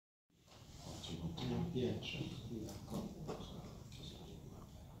Yeah, sure.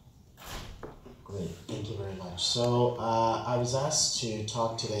 Great, thank you very much. So I was asked to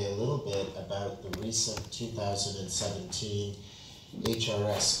talk today a little bit about the recent 2017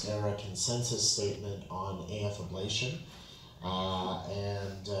 HRS era consensus statement on AF ablation.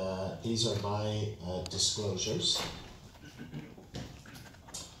 These are my disclosures.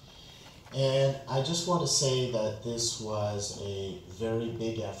 And I just want to say that this was a very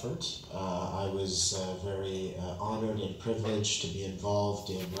big effort. I was very honored and privileged to be involved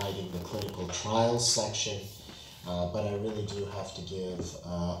in writing the clinical trials section, but I really do have to give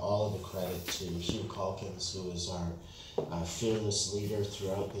all of the credit to Hugh Calkins, who is our fearless leader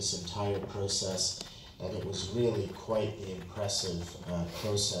throughout this entire process, and it was really quite the impressive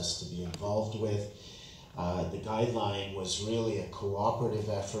process to be involved with. The guideline was really a cooperative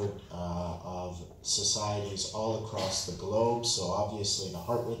effort of societies all across the globe. So obviously the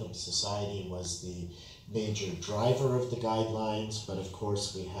Heart Rhythm Society was the major driver of the guidelines, but of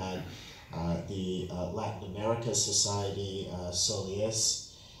course we had the Latin America Society,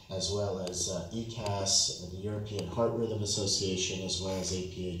 Solis, as well as ECAS, the European Heart Rhythm Association, as well as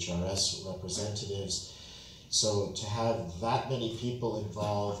APHRS representatives. So to have that many people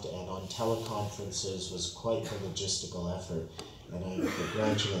involved and on teleconferences was quite the logistical effort, and I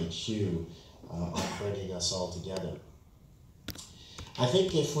congratulate Hugh on bringing us all together. I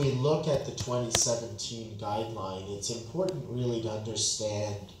think if we look at the 2017 guideline, it's important really to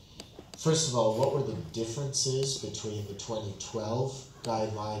understand, first of all, what were the differences between the 2012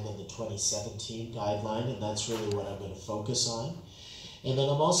 guideline and the 2017 guideline, and that's really what I'm going to focus on. And then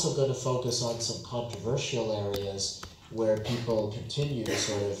I'm also going to focus on some controversial areas where people continue to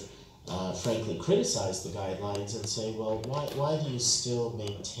sort of, frankly, criticize the guidelines and say, well, why do you still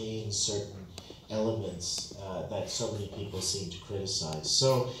maintain certain elements that so many people seem to criticize?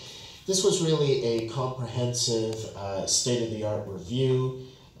 So this was really a comprehensive state-of-the-art review.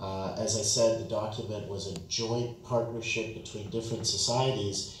 As I said, the document was a joint partnership between different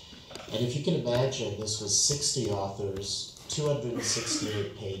societies. And if you can imagine, this was 60 authors,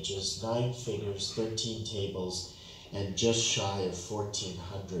 268 pages, 9 figures, 13 tables, and just shy of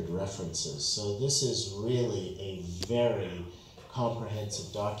 1,400 references. So this is really a very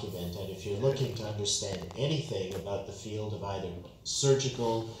comprehensive document, and if you're looking to understand anything about the field of either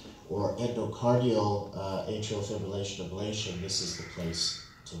surgical or endocardial atrial fibrillation ablation, this is the place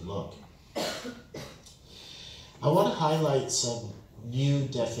to look. I want to highlight some new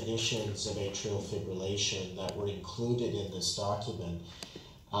definitions of atrial fibrillation that were included in this document.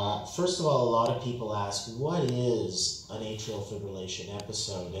 First of all, a lot of people ask, what is an atrial fibrillation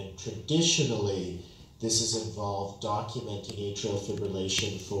episode? And traditionally, this has involved documenting atrial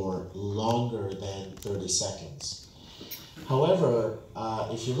fibrillation for longer than 30 seconds. However,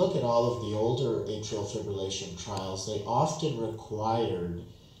 if you look at all of the older atrial fibrillation trials, they often required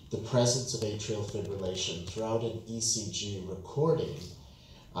the presence of atrial fibrillation throughout an ECG recording,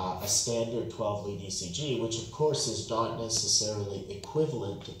 a standard 12-lead ECG, which of course is not necessarily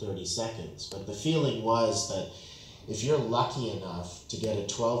equivalent to 30 seconds. But the feeling was that if you're lucky enough to get a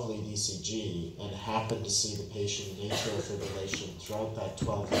 12-lead ECG and happen to see the patient in atrial fibrillation throughout that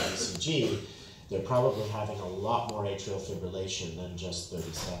 12-lead ECG, they're probably having a lot more atrial fibrillation than just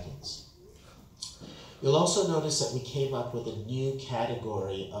 30 seconds. You'll also notice that we came up with a new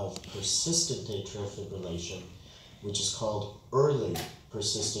category of persistent atrial fibrillation, which is called early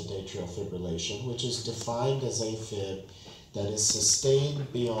persistent atrial fibrillation, which is defined as AFib that is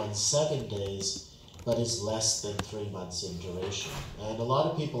sustained beyond 7 days, but is less than 3 months in duration. And a lot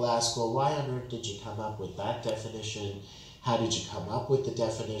of people ask, well, why on earth did you come up with that definition? How did you come up with the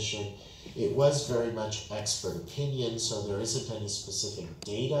definition? It was very much expert opinion, so there isn't any specific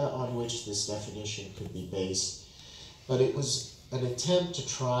data on which this definition could be based. But it was an attempt to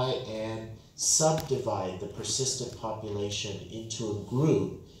try and subdivide the persistent population into a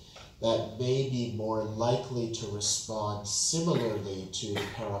group that may be more likely to respond similarly to the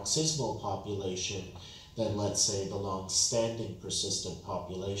paroxysmal population than, let's say, the long-standing persistent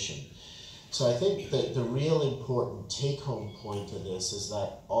population. So I think that the real important take-home point of this is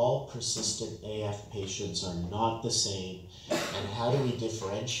that all persistent AF patients are not the same, and how do we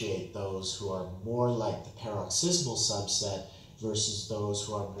differentiate those who are more like the paroxysmal subset versus those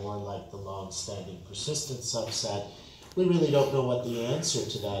who are more like the long-standing persistent subset? We really don't know what the answer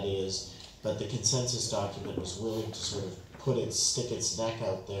to that is, but the consensus document was willing to sort of stick its neck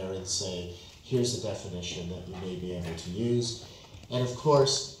out there and say, here's a definition that you may be able to use. And of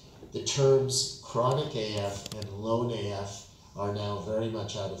course, the terms chronic AF and lone AF are now very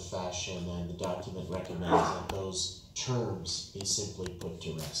much out of fashion, and the document recommends that those terms be simply put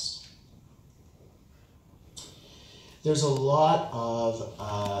to rest. There's a lot of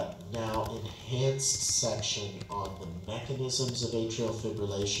now enhanced section on the mechanisms of atrial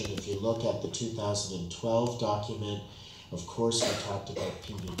fibrillation. If you look at the 2012 document, of course, we talked about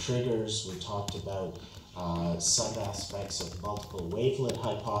PD triggers, we talked about some aspects of multiple wavelet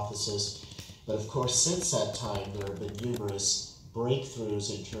hypothesis, but of course, since that time, there have been numerous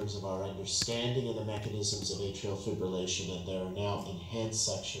breakthroughs in terms of our understanding of the mechanisms of atrial fibrillation, and there are now enhanced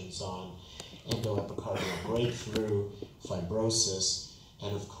sections on endoepicardial breakthrough, fibrosis,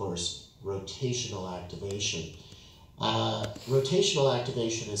 and of course, rotational activation. Rotational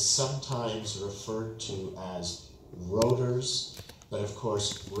activation is sometimes referred to as rotors, but of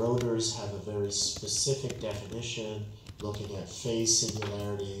course, rotors have a very specific definition, looking at phase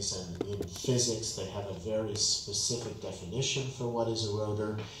singularities, and in physics, they have a very specific definition for what is a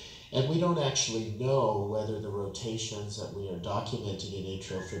rotor. And we don't actually know whether the rotations that we are documenting in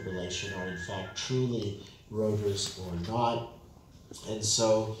atrial fibrillation are in fact truly rotors or not. And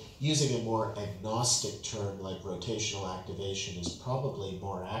so using a more agnostic term like rotational activation is probably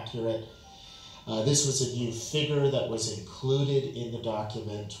more accurate. This was a new figure that was included in the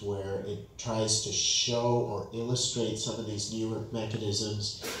document where it tries to show or illustrate some of these newer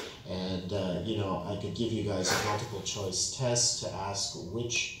mechanisms. And, I could give you guys a multiple choice test to ask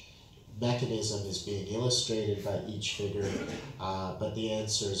which mechanism is being illustrated by each figure, but the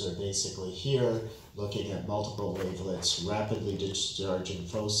answers are basically here, looking at multiple wavelets, rapidly discharging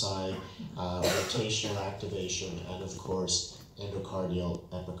foci, rotational activation, and of course, endocardial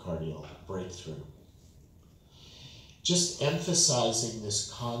epicardial breakthrough. Just emphasizing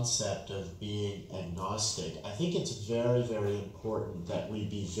this concept of being agnostic, I think it's very, very important that we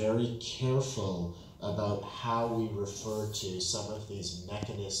be very careful about how we refer to some of these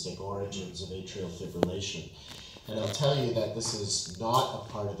mechanistic origins of atrial fibrillation. And I'll tell you that this is not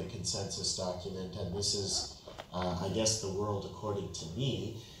a part of the consensus document, and this is, I guess, the world according to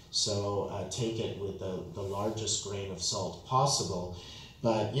me. So take it with the largest grain of salt possible.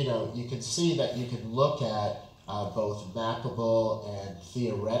 But, you can see that you can look at both mappable and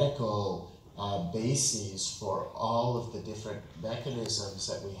theoretical bases for all of the different mechanisms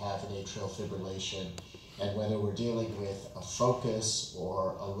that we have in atrial fibrillation, and whether we're dealing with a focus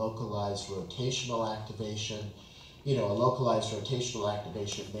or a localized rotational activation. A localized rotational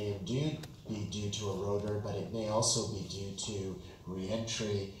activation may indeed be due to a rotor, but it may also be due to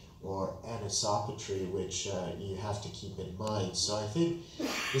reentry or anisopatry, which you have to keep in mind. So I think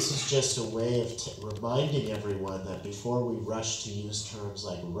this is just a way of reminding everyone that before we rush to use terms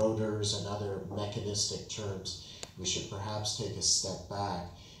like rotors and other mechanistic terms, we should perhaps take a step back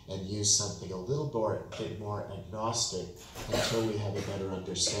and use something a bit more agnostic until we have a better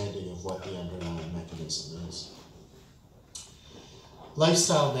understanding of what the underlying mechanism is.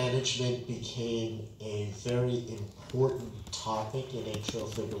 Lifestyle management became a very important topic in atrial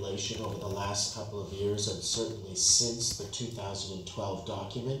fibrillation over the last couple of years, and certainly since the 2012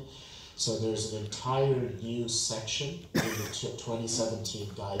 document. So there's an entire new section in the 2017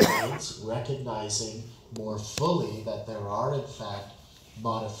 guidelines recognizing more fully that there are in fact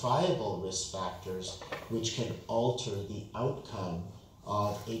modifiable risk factors which can alter the outcome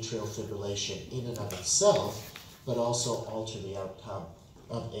of atrial fibrillation in and of itself, but also alter the outcome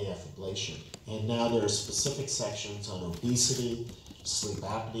of AF ablation. And now there are specific sections on obesity, sleep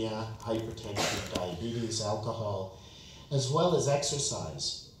apnea, hypertension, diabetes, alcohol, as well as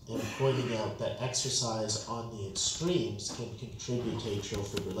exercise, and pointing out that exercise on the extremes can contribute to atrial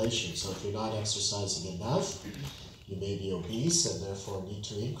fibrillation. So if you're not exercising enough, you may be obese and therefore need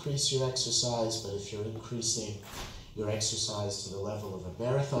to increase your exercise, but if you're increasing your exercise to the level of a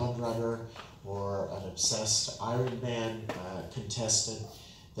marathon runner or an obsessed Ironman contestant,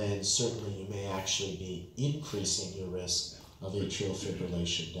 then certainly you may actually be increasing your risk of atrial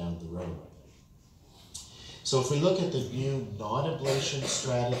fibrillation down the road. So if we look at the new non-ablation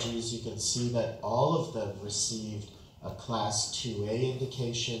strategies, you can see that all of them received a Class 2A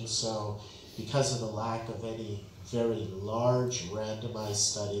indication. So because of the lack of any very large randomized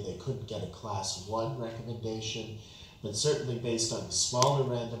study, they couldn't get a Class 1 recommendation. But certainly based on the smaller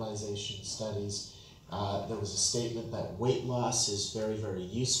randomization studies, there was a statement that weight loss is very, very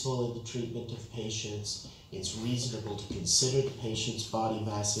useful in the treatment of patients. It's reasonable to consider the patient's body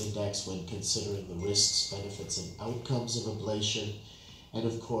mass index when considering the risks, benefits, and outcomes of ablation. And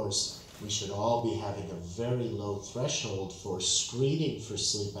of course, we should all be having a very low threshold for screening for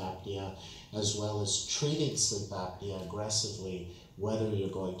sleep apnea, as well as treating sleep apnea aggressively, whether you're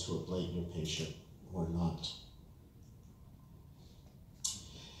going to ablate your patient or not.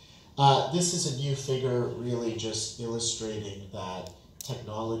 This is a new figure really just illustrating that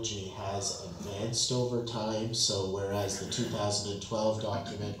technology has advanced over time. So whereas the 2012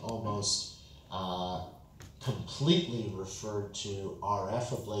 document almost completely referred to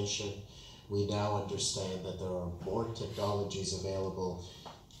RF ablation, we now understand that there are more technologies available,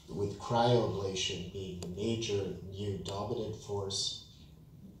 with cryoablation being the major new dominant force.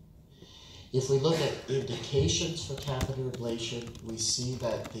 If we look at indications for catheter ablation, we see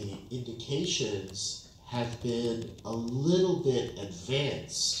that the indications have been a little bit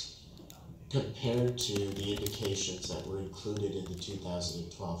advanced compared to the indications that were included in the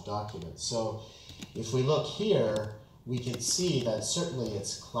 2012 document. So if we look here, we can see that certainly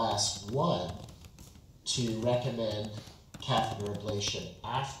it's class 1 to recommend catheter ablation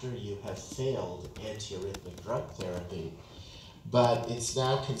after you have failed antiarrhythmic drug therapy, but it's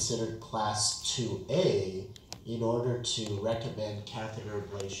now considered class 2A in order to recommend catheter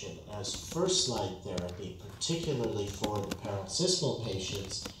ablation as first-line therapy, particularly for the paroxysmal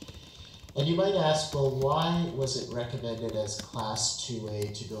patients. And you might ask, well, why was it recommended as class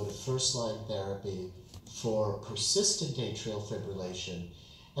 2A to go to first-line therapy for persistent atrial fibrillation?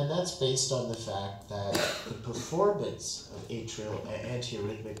 And that's based on the fact that the performance of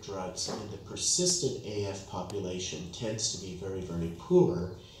antiarrhythmic drugs in the persistent AF population tends to be very, very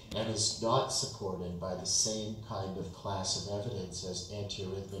poor and is not supported by the same kind of class of evidence as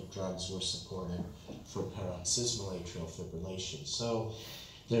antiarrhythmic drugs were supported for paroxysmal atrial fibrillation. So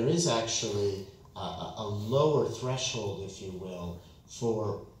there is actually a lower threshold, if you will,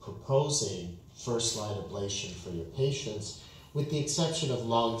 for proposing first-line ablation for your patients, with the exception of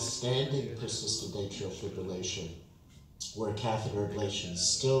long-standing persistent atrial fibrillation, where catheter ablation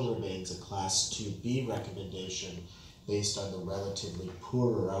still remains a class 2B recommendation based on the relatively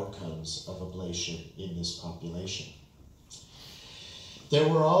poorer outcomes of ablation in this population. There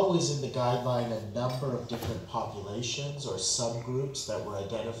were always in the guideline a number of different populations or subgroups that were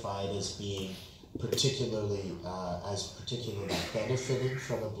identified as being particularly benefiting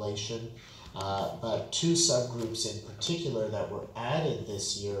from ablation. But two subgroups in particular that were added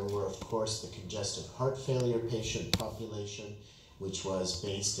this year were, of course, the congestive heart failure patient population, which was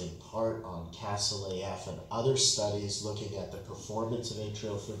based in part on CASTLE-AF and other studies looking at the performance of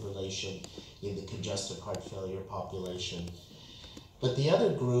atrial fibrillation in the congestive heart failure population. But the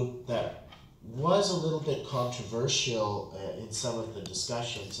other group that was a little bit controversial in some of the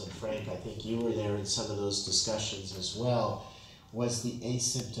discussions, and Frank, I think you were there in some of those discussions as well, was the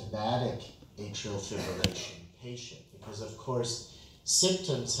asymptomatic atrial fibrillation patient. Because of course,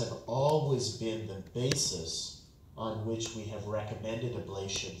 symptoms have always been the basis on which we have recommended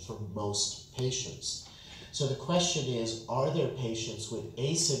ablation for most patients. So the question is, are there patients with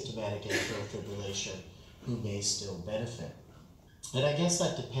asymptomatic atrial fibrillation who may still benefit? And I guess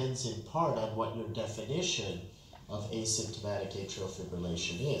that depends in part on what your definition of asymptomatic atrial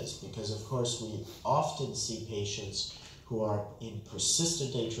fibrillation is, because of course we often see patients who are in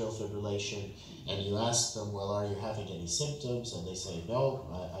persistent atrial fibrillation, and you ask them, well, are you having any symptoms? And they say, no,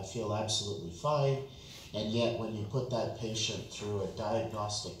 I feel absolutely fine. And yet when you put that patient through a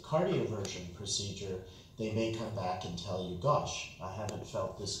diagnostic cardioversion procedure, they may come back and tell you, gosh, I haven't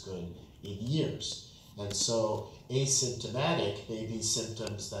felt this good in years. And so asymptomatic may be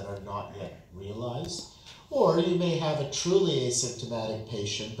symptoms that are not yet realized. Or you may have a truly asymptomatic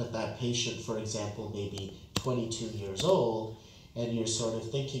patient, but that patient, for example, may be 22 years old, and you're sort of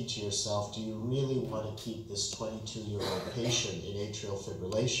thinking to yourself, do you really want to keep this 22-year-old patient in atrial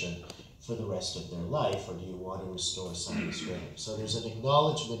fibrillation for the rest of their life, or do you want to restore sinus rhythm? So there's an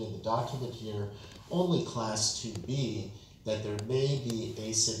acknowledgement in the document here, only class 2B, that there may be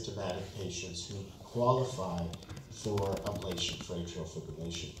asymptomatic patients who qualify for ablation for atrial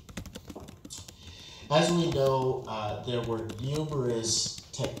fibrillation. As we know, there were numerous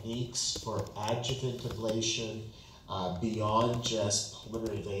techniques for adjuvant ablation beyond just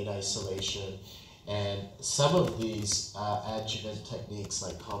pulmonary vein isolation, and some of these adjuvant techniques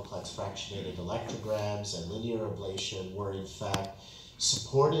like complex fractionated electrograms and linear ablation were in fact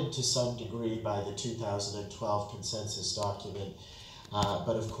supported to some degree by the 2012 consensus document.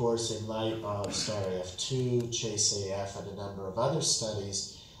 But of course, in light of STAR-AF2, CHASE-AF, and a number of other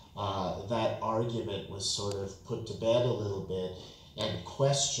studies, that argument was sort of put to bed a little bit and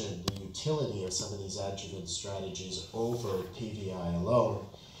questioned the utility of some of these adjuvant strategies over PVI alone.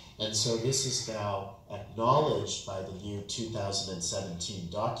 And so this is now acknowledged by the new 2017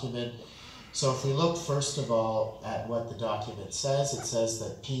 document. So if we look first of all at what the document says, it says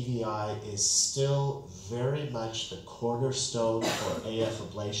that PVI is still very much the cornerstone for AF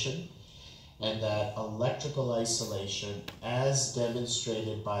ablation. and that electrical isolation, as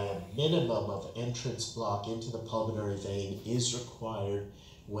demonstrated by a minimum of entrance block into the pulmonary vein, is required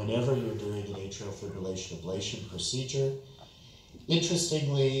whenever you're doing an atrial fibrillation ablation procedure.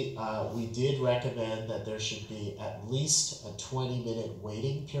 Interestingly, we did recommend that there should be at least a 20-minute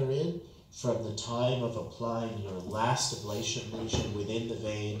waiting period from the time of applying your last ablation lesion within the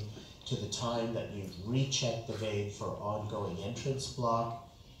vein to the time that you recheck the vein for ongoing entrance block.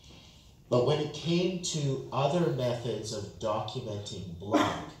 But when it came to other methods of documenting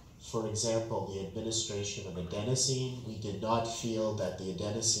block, for example, the administration of adenosine, we did not feel that the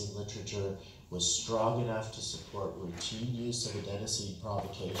adenosine literature was strong enough to support routine use of adenosine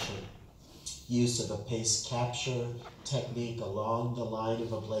provocation. Use of a pace capture technique along the line of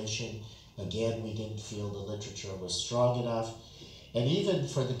ablation, again, we didn't feel the literature was strong enough. And even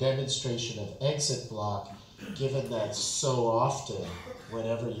for the demonstration of exit block, given that so often,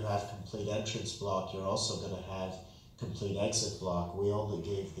 whenever you have complete entrance block, you're also going to have complete exit block, we only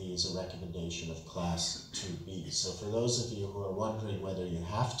gave these a recommendation of class 2B. So for those of you who are wondering whether you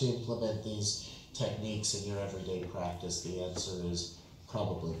have to implement these techniques in your everyday practice, the answer is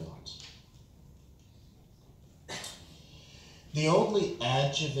probably not. The only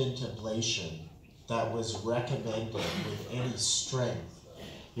adjuvant ablation that was recommended with any strength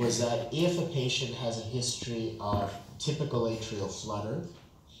was that if a patient has a history of typical atrial flutter,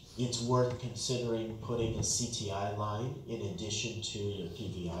 it's worth considering putting a CTI line in addition to your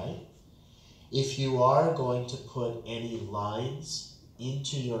PVI. If you are going to put any lines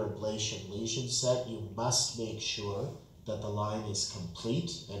into your ablation lesion set, you must make sure that the line is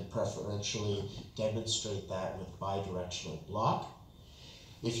complete and preferentially demonstrate that with bidirectional block.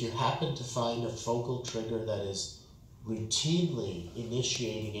 If you happen to find a focal trigger that is routinely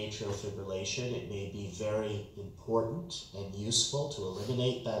initiating atrial fibrillation, it may be very important and useful to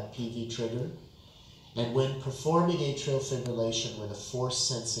eliminate that PV trigger. And when performing atrial fibrillation with a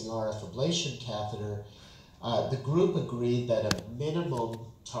force-sensing RF ablation catheter, the group agreed that a minimum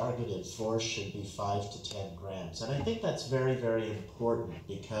targeted force should be 5 to 10 grams. And I think that's very, very important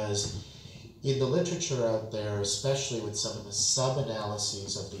because in the literature out there, especially with some of the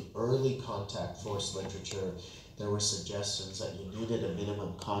sub-analyses of the early contact force literature, there were suggestions that you needed a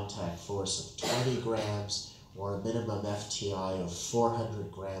minimum contact force of 20 grams or a minimum FTI of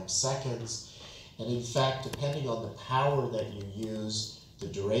 400 grams seconds. And in fact, depending on the power that you use, the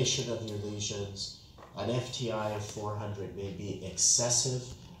duration of your lesions, an FTI of 400 may be excessive,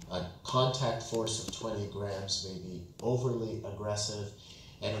 a contact force of 20 grams may be overly aggressive,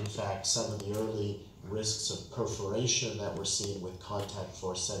 and in fact, some of the early risks of perforation that we're seeing with contact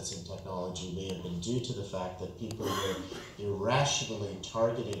force sensing technology may have been due to the fact that people were irrationally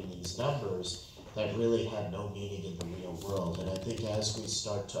targeting these numbers that really had no meaning in the real world. And I think as we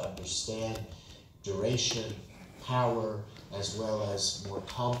start to understand duration, power, as well as more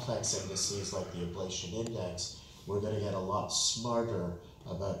complex indices like the ablation index, we're going to get a lot smarter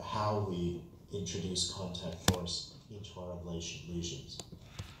about how we introduce contact force into our ablation lesions.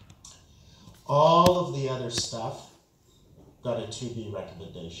 All of the other stuff got a 2B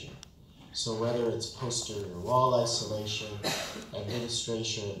recommendation. So whether it's posterior wall isolation,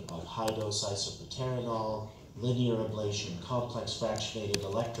 administration of high-dose isoproterenol, linear ablation, complex fractionated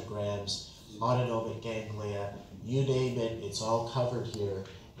electrograms, autonomic ganglia, you name it, it's all covered here,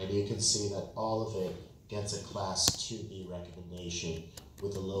 and you can see that all of it gets a class 2B recommendation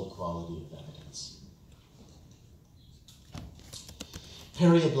with a low quality of evidence.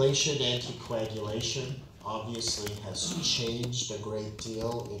 Periablation anticoagulation obviously has changed a great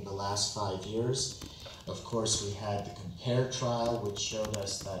deal in the last 5 years. Of course, we had the COMPARE trial, which showed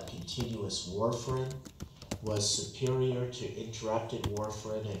us that continuous warfarin was superior to interrupted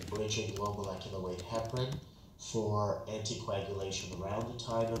warfarin and bridging low molecular weight heparin for anticoagulation around the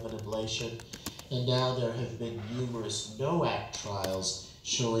time of an ablation. And now there have been numerous NOAC trials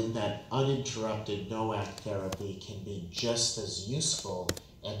showing that uninterrupted NOAC therapy can be just as useful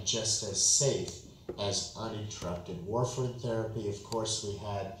and just as safe as uninterrupted warfarin therapy. Of course, we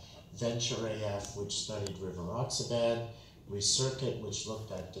had Venture AF, which studied rivaroxaban, Recircuit, which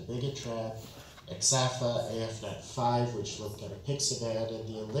looked at dabigatran, EXAFA, AFNet5, which looked at apixaban, and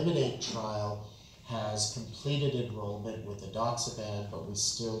the Eliminate trial has completed enrollment with edoxaban, but we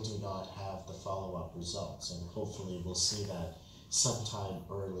still do not have the follow-up results, and hopefully we'll see that sometime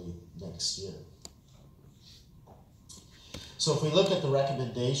early next year. So if we look at the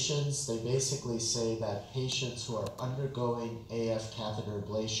recommendations, they basically say that patients who are undergoing AF catheter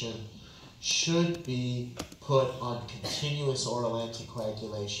ablation should be put on continuous oral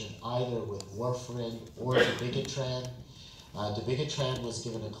anticoagulation either with warfarin or dabigatran. Dabigatran was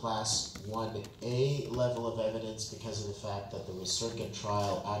given a class 1A level of evidence because of the fact that the resurgent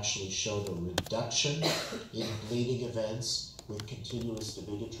trial actually showed a reduction in bleeding events with continuous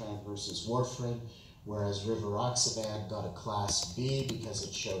dabigatran versus warfarin, whereas rivaroxaban got a class B because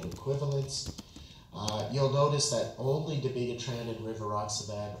it showed equivalence. You'll notice that only dabigatran and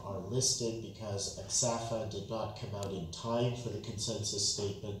rivaroxaban are listed because Axapha did not come out in time for the consensus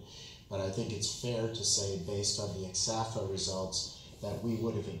statement, but I think it's fair to say, based on the Axapha results, that we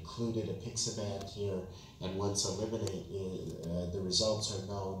would have included apixaban here, and once the results are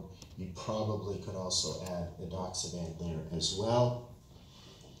known, you probably could also add edoxaban there as well.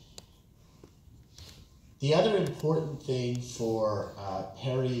 The other important thing for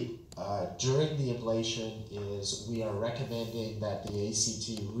during the ablation is we are recommending that the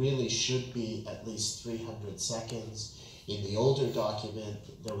ACT really should be at least 300 seconds. In the older document,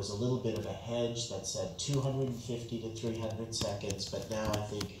 there was a little bit of a hedge that said 250 to 300 seconds, but now I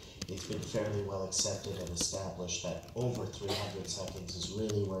think it's been fairly well accepted and established that over 300 seconds is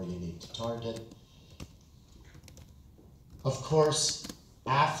really where you need to target. Of course,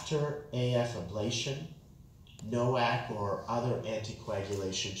 after AF ablation, NOAC or other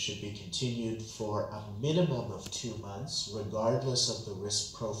anticoagulation should be continued for a minimum of 2 months, regardless of the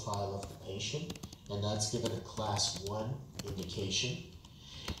risk profile of the patient, and that's given a class 1 indication.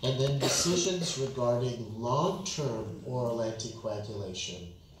 And then decisions regarding long-term oral anticoagulation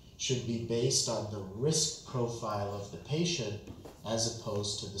should be based on the risk profile of the patient as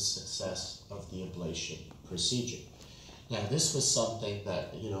opposed to the success of the ablation procedure. Now, this was something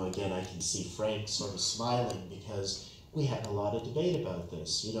that, again, I can see Frank sort of smiling because we had a lot of debate about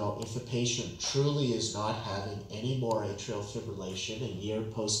this. If a patient truly is not having any more atrial fibrillation a year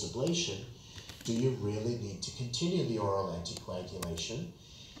post-ablation, do you really need to continue the oral anticoagulation?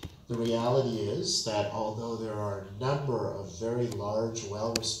 The reality is that although there are a number of very large,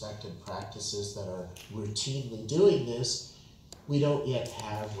 well-respected practices that are routinely doing this, we don't yet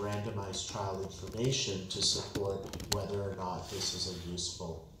have randomized trial information to support whether or not this is a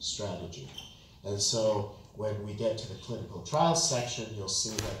useful strategy. And so when we get to the clinical trial section, you'll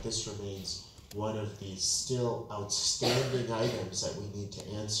see that this remains one of the still outstanding items that we need to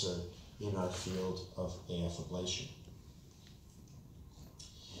answer in our field of AF ablation.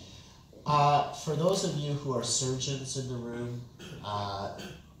 For those of you who are surgeons in the room,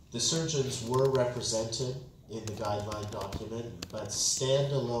 the surgeons were represented in the guideline document, but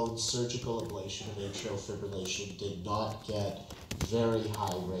standalone surgical ablation of atrial fibrillation did not get very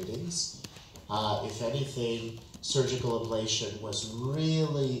high ratings. If anything, surgical ablation was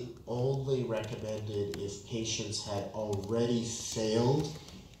really only recommended if patients had already failed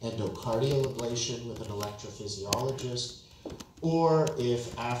endocardial ablation with an electrophysiologist, or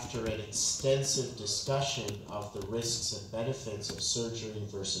if after an extensive discussion of the risks and benefits of surgery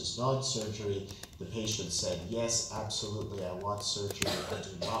versus non-surgery, the patient said, yes, absolutely, I want surgery, I do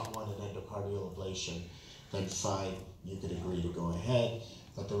not want an endocardial ablation, then fine, you could agree to go ahead.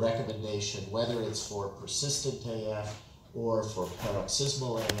 But the recommendation, whether it's for persistent AF or for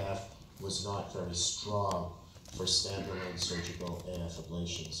paroxysmal AF, was not very strong for standalone surgical AF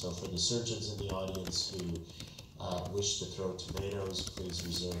ablation. So for the surgeons in the audience who wish to throw tomatoes, please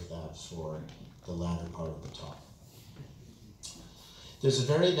reserve that for the latter part of the talk. There's a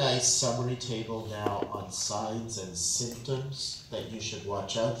very nice summary table now on signs and symptoms that you should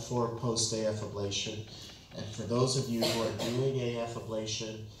watch out for post-AF ablation. And for those of you who are doing AF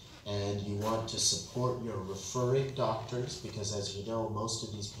ablation and you want to support your referring doctors, because as you know, most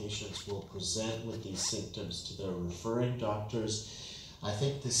of these patients will present with these symptoms to their referring doctors, I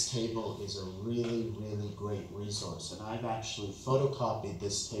think this table is a really, really great resource. And I've actually photocopied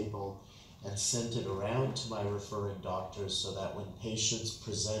this table and sent it around to my referring doctors so that when patients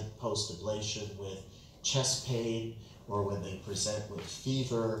present post-ablation with chest pain or when they present with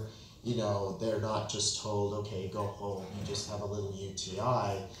fever, they're not just told, okay, go home, you just have a little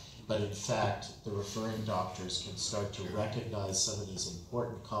UTI, but in fact, the referring doctors can start to recognize some of these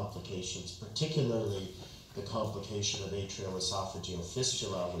important complications, particularly the complication of atrial esophageal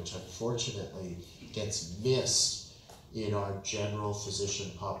fistula, which unfortunately gets missed in our general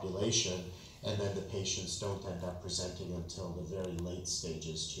physician population, and then the patients don't end up presenting until the very late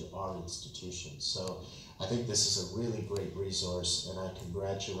stages to our institution. So I think this is a really great resource, and I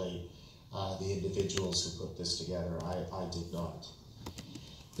congratulate the individuals who put this together. I did not.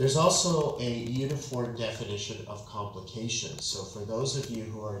 There's also a uniform definition of complications. So for those of you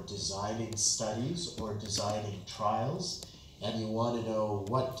who are designing studies or designing trials, and you want to know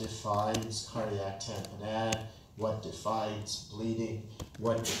what defines cardiac tamponade, what defines bleeding,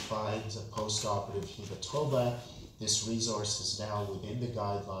 what defines a postoperative hematoma, This resource is now within the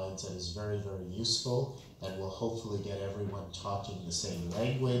guidelines and is very, very useful and will hopefully get everyone talking the same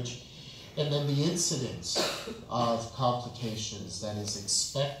language. And then the incidence of complications that is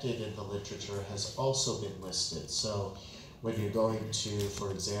expected in the literature has also been listed. So when you're going to, for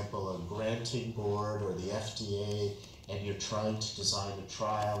example, a granting board or the FDA, and you're trying to design a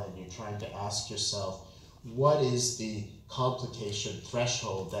trial and you're trying to ask yourself, what is the complication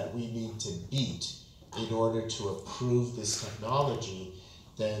threshold that we need to beat in order to approve this technology,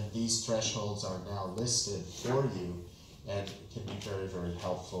 then these thresholds are now listed for you and can be very, very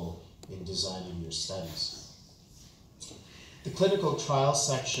helpful in designing your studies. The clinical trial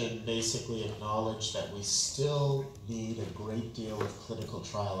section basically acknowledged that we still need a great deal of clinical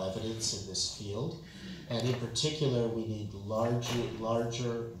trial evidence in this field. And in particular, we need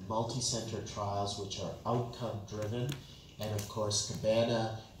larger multi-center trials which are outcome-driven. And of course,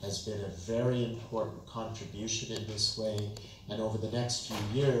 Cabana has been a very important contribution in this way. And over the next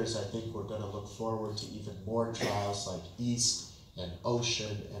few years, I think we're going to look forward to even more trials like EAST and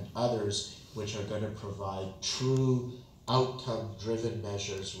OCEAN and others, which are going to provide true outcome-driven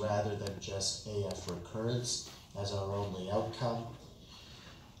measures rather than just AF recurrence as our only outcome.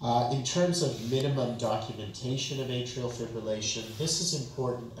 In terms of minimum documentation of atrial fibrillation, this is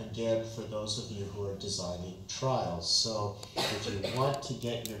important again for those of you who are designing trials. So if you want to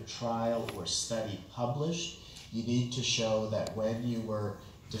get your trial or study published, you need to show that when you were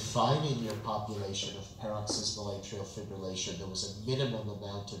defining your population of paroxysmal atrial fibrillation, there was a minimum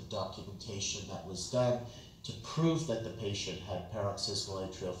amount of documentation that was done to prove that the patient had paroxysmal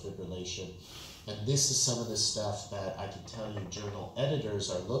atrial fibrillation. And this is some of the stuff that I can tell you journal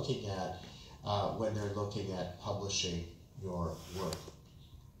editors are looking at when they're looking at publishing your work.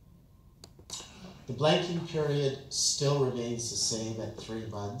 The blanking period still remains the same at 3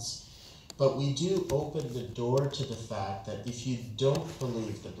 months, but we do open the door to the fact that if you don't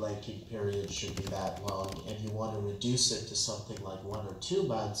believe the blanking period should be that long and you want to reduce it to something like 1 or 2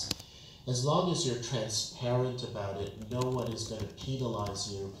 months, as long as you're transparent about it, no one is going to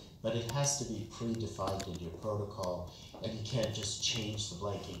penalize you, but it has to be predefined in your protocol, and you can't just change the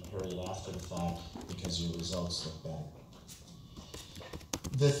blanking period after the fact because your results look better.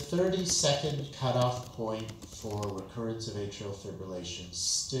 The 30-second cutoff point for recurrence of atrial fibrillation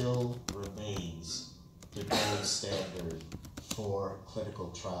still remains the gold standard for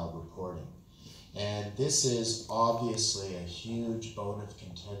clinical trial reporting. And this is obviously a huge bone of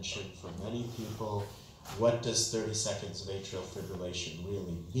contention for many people. What does 30 seconds of atrial fibrillation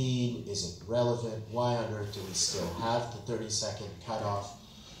really mean? Is it relevant? Why on earth do we still have the 30-second cutoff?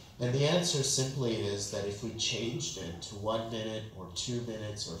 And the answer simply is that if we changed it to 1 minute or 2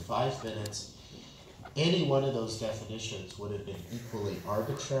 minutes or 5 minutes, any one of those definitions would have been equally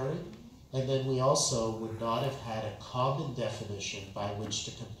arbitrary. And then we also would not have had a common definition by which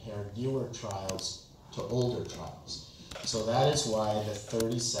to compare newer trials to older trials. So that is why the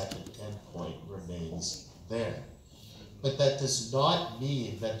 30-second endpoint remains there. But that does not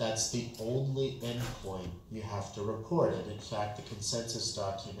mean that that's the only endpoint you have to report. And in fact, the consensus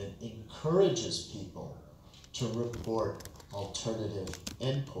document encourages people to report alternative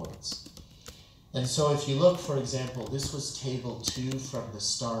endpoints. And so if you look, for example, this was table 2 from the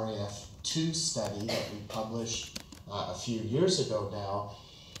STAR-AF2 study that we published a few years ago now.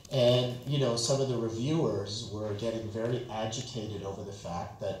 And, you know, some of the reviewers were getting very agitated over the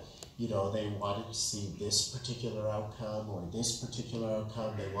fact that, you know, they wanted to see this particular outcome or this particular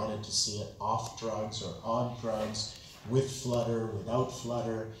outcome. They wanted to see it off drugs or on drugs, with flutter, without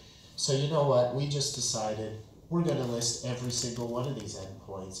flutter. So you know what? We just decided we're going to list every single one of these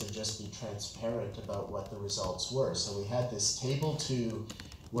endpoints and just be transparent about what the results were. So we had this table 2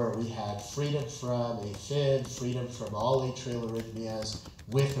 where we had freedom from AFib, freedom from all atrial arrhythmias,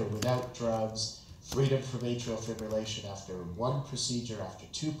 with or without drugs, freedom from atrial fibrillation after 1 procedure, after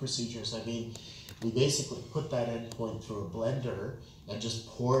 2 procedures. I mean, we basically put that endpoint through a blender and just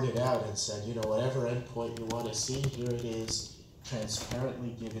poured it out and said, you know, whatever endpoint you want to see, here it is,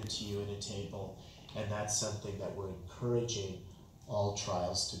 transparently given to you in a table. And that's something that we're encouraging all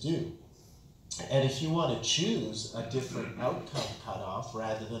trials to do. And if you want to choose a different outcome cutoff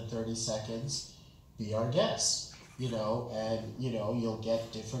rather than 30 seconds, be our guest, you know, and, you know, you'll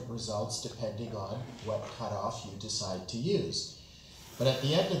get different results depending on what cutoff you decide to use. But at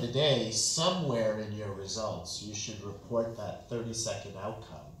the end of the day, somewhere in your results, you should report that 30-second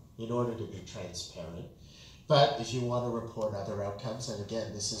outcome in order to be transparent. But if you want to report other outcomes, and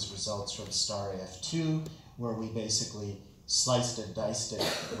again, this is results from STAR-AF2, where we basically sliced and diced it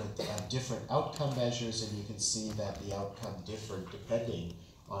with different outcome measures, and you can see that the outcome differed depending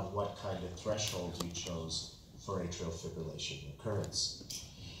on what kind of threshold you chose for atrial fibrillation recurrence.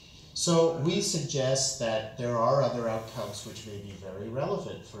 So we suggest that there are other outcomes which may be very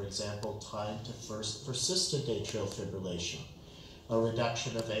relevant. For example, time to first persistent atrial fibrillation, a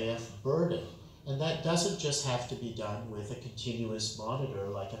reduction of AF burden. And that doesn't just have to be done with a continuous monitor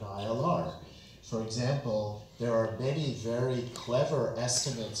like an ILR. For example, there are many very clever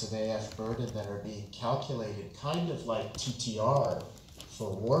estimates of AF burden that are being calculated kind of like TTR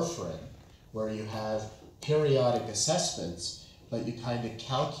for warfarin, where you have periodic assessments, but you kind of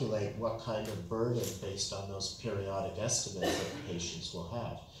calculate what kind of burden based on those periodic estimates that patients will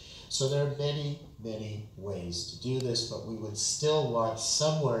have. So there are many, many ways to do this, but we would still want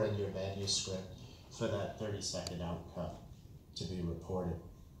somewhere in your manuscript for that 30-second outcome to be reported.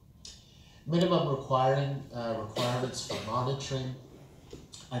 Minimum requirements for monitoring.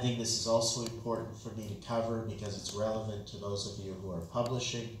 I think this is also important for me to cover because it's relevant to those of you who are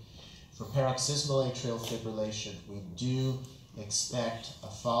publishing. For paroxysmal atrial fibrillation, we do expect a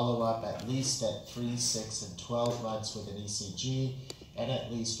follow-up at least at 3, 6, and 12 months with an ECG, and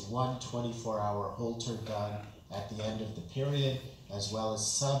at least one 24-hour Holter done at the end of the period, as well as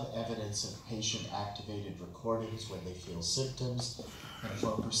some evidence of patient-activated recordings when they feel symptoms. And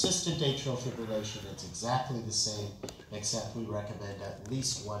for persistent atrial fibrillation, it's exactly the same, except we recommend at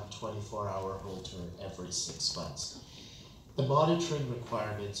least one 24-hour Holter every 6 months. The monitoring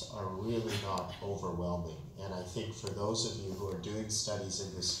requirements are really not overwhelming, and I think for those of you who are doing studies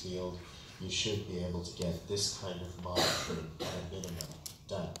in this field, you should be able to get this kind of monitoring at a minimum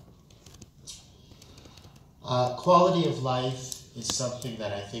done. Quality of life is something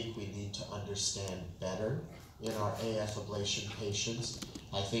that I think we need to understand better in our AF ablation patients.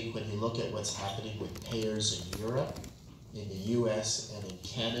 I think when you look at what's happening with payers in Europe, in the US, and in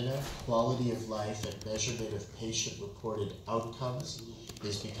Canada, quality of life and measurement of patient-reported outcomes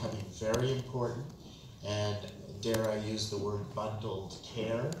is becoming very important. And dare I use the word bundled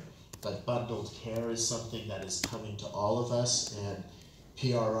care, but bundled care is something that is coming to all of us, and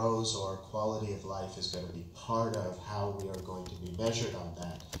PROs, or quality of life, is going to be part of how we are going to be measured on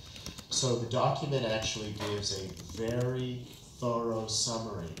that. So the document actually gives a very thorough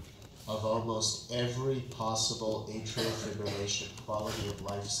summary of almost every possible atrial fibrillation quality of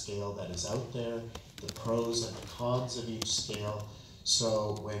life scale that is out there, the pros and the cons of each scale.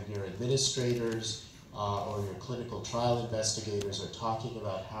 So when your administrators or your clinical trial investigators are talking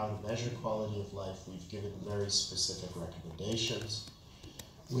about how to measure quality of life, we've given very specific recommendations.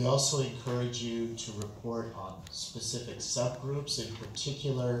 We also encourage you to report on specific subgroups, in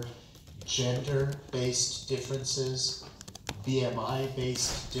particular gender-based differences,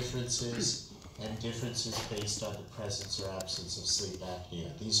 BMI-based differences, and differences based on the presence or absence of sleep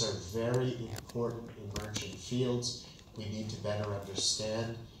apnea. These are very important emerging fields. We need to better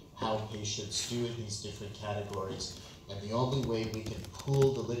understand how patients do in these different categories, and the only way we can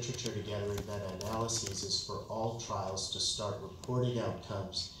pool the literature together in meta-analyses is for all trials to start reporting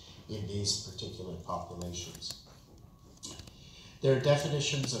outcomes in these particular populations. There are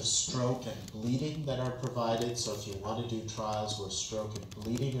definitions of stroke and bleeding that are provided, so if you want to do trials where stroke and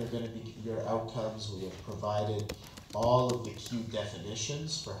bleeding are going to be your outcomes, we have provided all of the key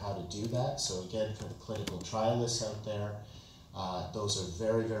definitions for how to do that. So again, for the clinical trialists out there, those are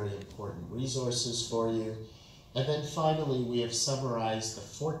very, very important resources for you. And then finally, we have summarized the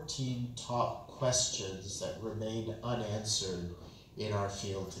 14 top questions that remain unanswered in our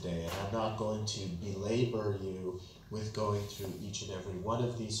field today. And I'm not going to belabor you with going through each and every one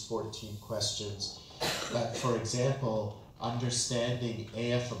of these 14 questions. But for example, understanding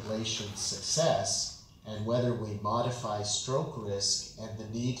AF ablation success and whether we modify stroke risk and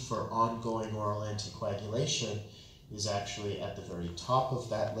the need for ongoing oral anticoagulation is actually at the very top of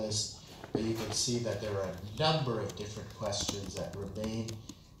that list. But you can see that there are a number of different questions that remain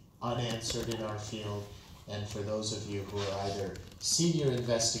unanswered in our field. And for those of you who are either senior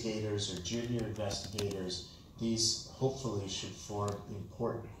investigators or junior investigators, these hopefully should form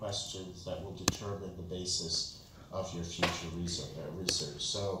important questions that will determine the basis of your future research.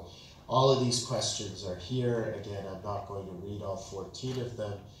 So all of these questions are here. Again, I'm not going to read all 14 of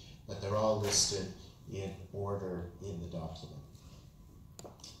them, but they're all listed in order in the document.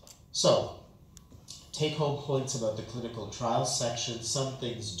 So, take-home points about the clinical trial section. Some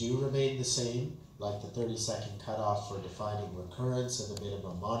things do remain the same, like the 30-second cutoff for defining recurrence and the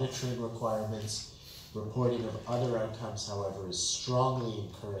minimum monitoring requirements. Reporting of other outcomes, however, is strongly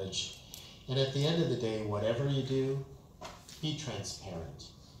encouraged. And at the end of the day, whatever you do, be transparent.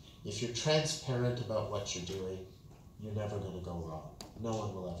 If you're transparent about what you're doing, you're never going to go wrong. No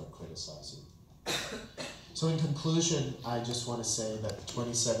one will ever criticize you. So in conclusion, I just want to say that the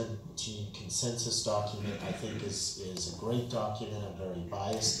 2017 consensus document, I think, is a great document. I'm very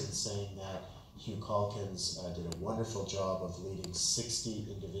biased in saying that. Hugh Calkins did a wonderful job of leading 60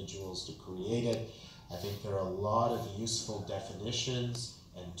 individuals to create it. I think there are a lot of useful definitions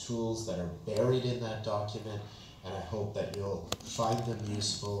and tools that are buried in that document, and I hope that you'll find them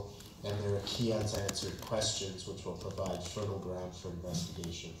useful. And there are key unanswered questions which will provide fertile ground for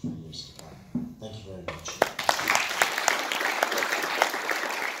investigation for years to come. Thank you very much.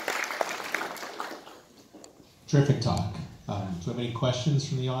 Terrific talk. Do you have any questions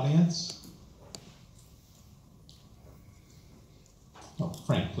from the audience? Oh,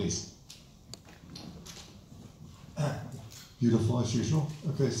 Frank, please. Beautiful as usual.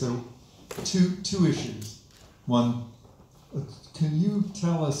 Okay, so two issues. One, can you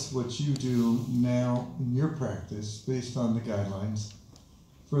tell us what you do now in your practice based on the guidelines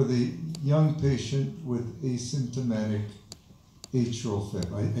for the young patient with asymptomatic atrial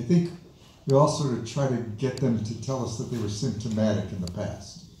fib? I think we all sort of try to get them to tell us that they were symptomatic in the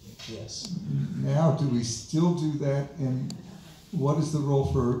past. Yes. Now, do we still do that? And what is the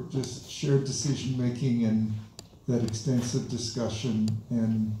role for just shared decision making and that extensive discussion?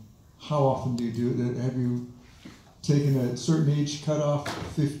 And how often do you do it? Have you taken a certain age cutoff,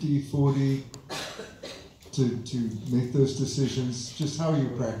 50, 40, to make those decisions? Just how are you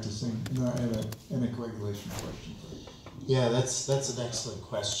practicing? And I have an anticoagulation question. Yeah, that's an excellent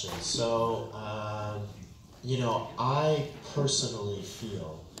question. So, I personally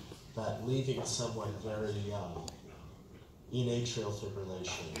feel that leaving someone very young in atrial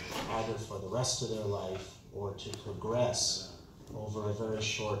fibrillation, either for the rest of their life or to progress over a very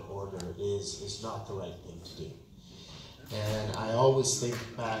short order, is not the right thing to do. And I always think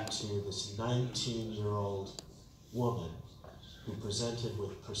back to this 19-year-old woman who presented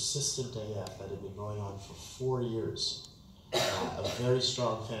with persistent AF that had been going on for 4 years. A very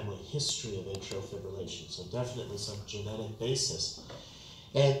strong family history of atrial fibrillation, so definitely some genetic basis.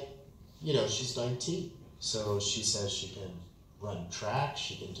 And, she's 19, so she says she can run track,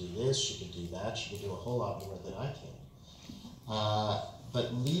 she can do this, she can do that, she can do a whole lot more than I can.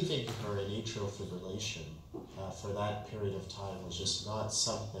 But leaving her in atrial fibrillation for that period of time was just not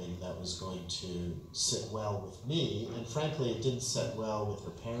something that was going to sit well with me, and frankly, it didn't sit well with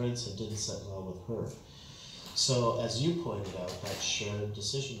her parents, it didn't sit well with her. So, as you pointed out, that shared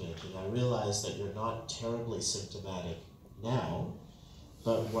decision-making, I realize that you're not terribly symptomatic now,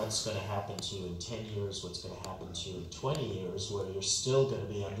 but what's going to happen to you in 10 years, what's going to happen to you in 20 years, where you're still going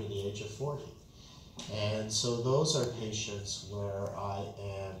to be under the age of 40. And so those are patients where I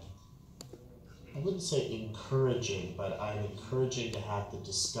wouldn't say encouraging, but I'm encouraging to have the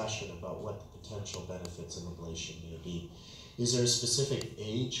discussion about what the potential benefits of ablation may be. Is there a specific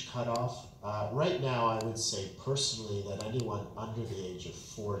age cutoff? Right now, I would say personally that anyone under the age of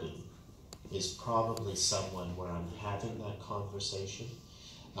 40 is probably someone where I'm having that conversation.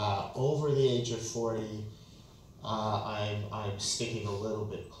 Over the age of 40, I'm sticking a little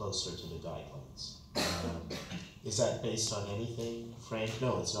bit closer to the guidelines. Is that based on anything, Frank?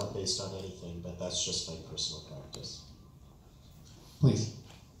 No, it's not based on anything, but that's just my personal practice. Please.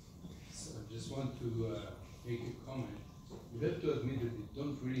 So I just want to make a comment. You have to admit that you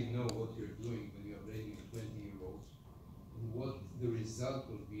don't really know what you're doing when you're ablating a 20-year-old and what the result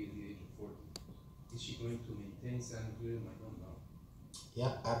will be at the age of 40. Is she going to maintain sanitarium? I don't know.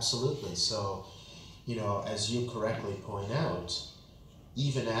 Yeah, absolutely. So, as you correctly point out,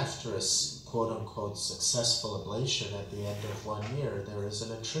 even after a quote-unquote successful ablation at the end of 1 year, there is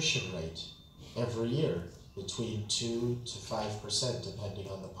an attrition rate every year between 2 to 5%, depending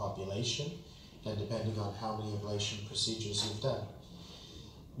on the population and depending on how many ablation procedures you've done.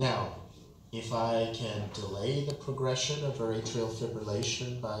 Now, if I can delay the progression of her atrial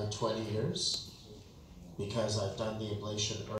fibrillation by 20 years, because I've done the ablation